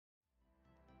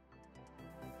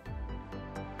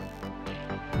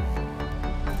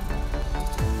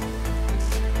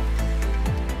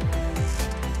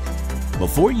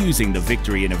Before using the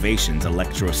Victory Innovations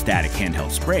electrostatic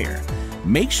handheld sprayer,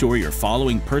 make sure you're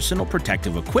following Personal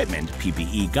Protective Equipment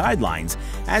 (PPE) guidelines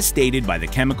as stated by the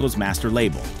chemicals master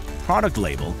label, product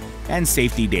label, and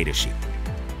safety data sheet.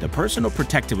 The personal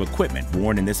protective equipment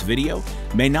worn in this video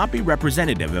may not be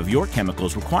representative of your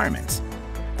chemicals requirements.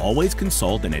 Always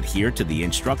consult and adhere to the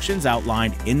instructions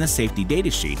outlined in the safety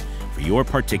data sheet for your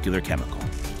particular chemical.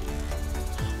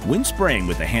 When spraying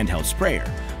with a handheld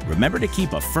sprayer, remember to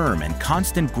keep a firm and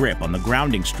constant grip on the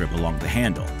grounding strip along the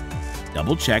handle.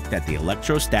 Double-check that the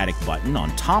electrostatic button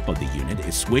on top of the unit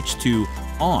is switched to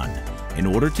On in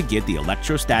order to get the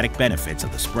electrostatic benefits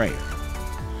of the sprayer.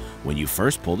 When you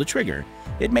first pull the trigger,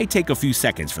 it may take a few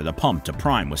seconds for the pump to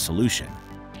prime with solution.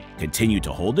 Continue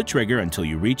to hold the trigger until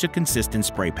you reach a consistent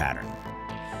spray pattern.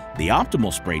 The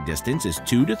optimal spray distance is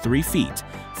 2 to 3 feet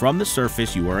from the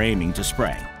surface you are aiming to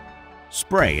spray.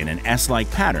 Spray in an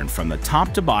S-like pattern from the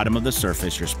top to bottom of the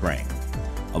surface you're spraying.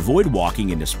 Avoid walking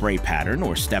into spray pattern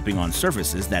or stepping on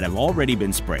surfaces that have already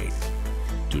been sprayed.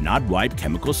 Do not wipe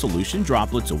chemical solution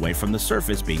droplets away from the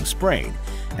surface being sprayed,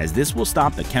 as this will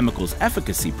stop the chemical's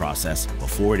efficacy process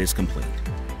before it is complete.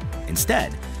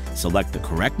 Instead, select the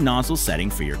correct nozzle setting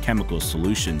for your chemical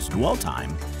solution's dwell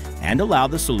time and allow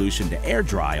the solution to air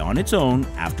dry on its own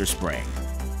after spraying.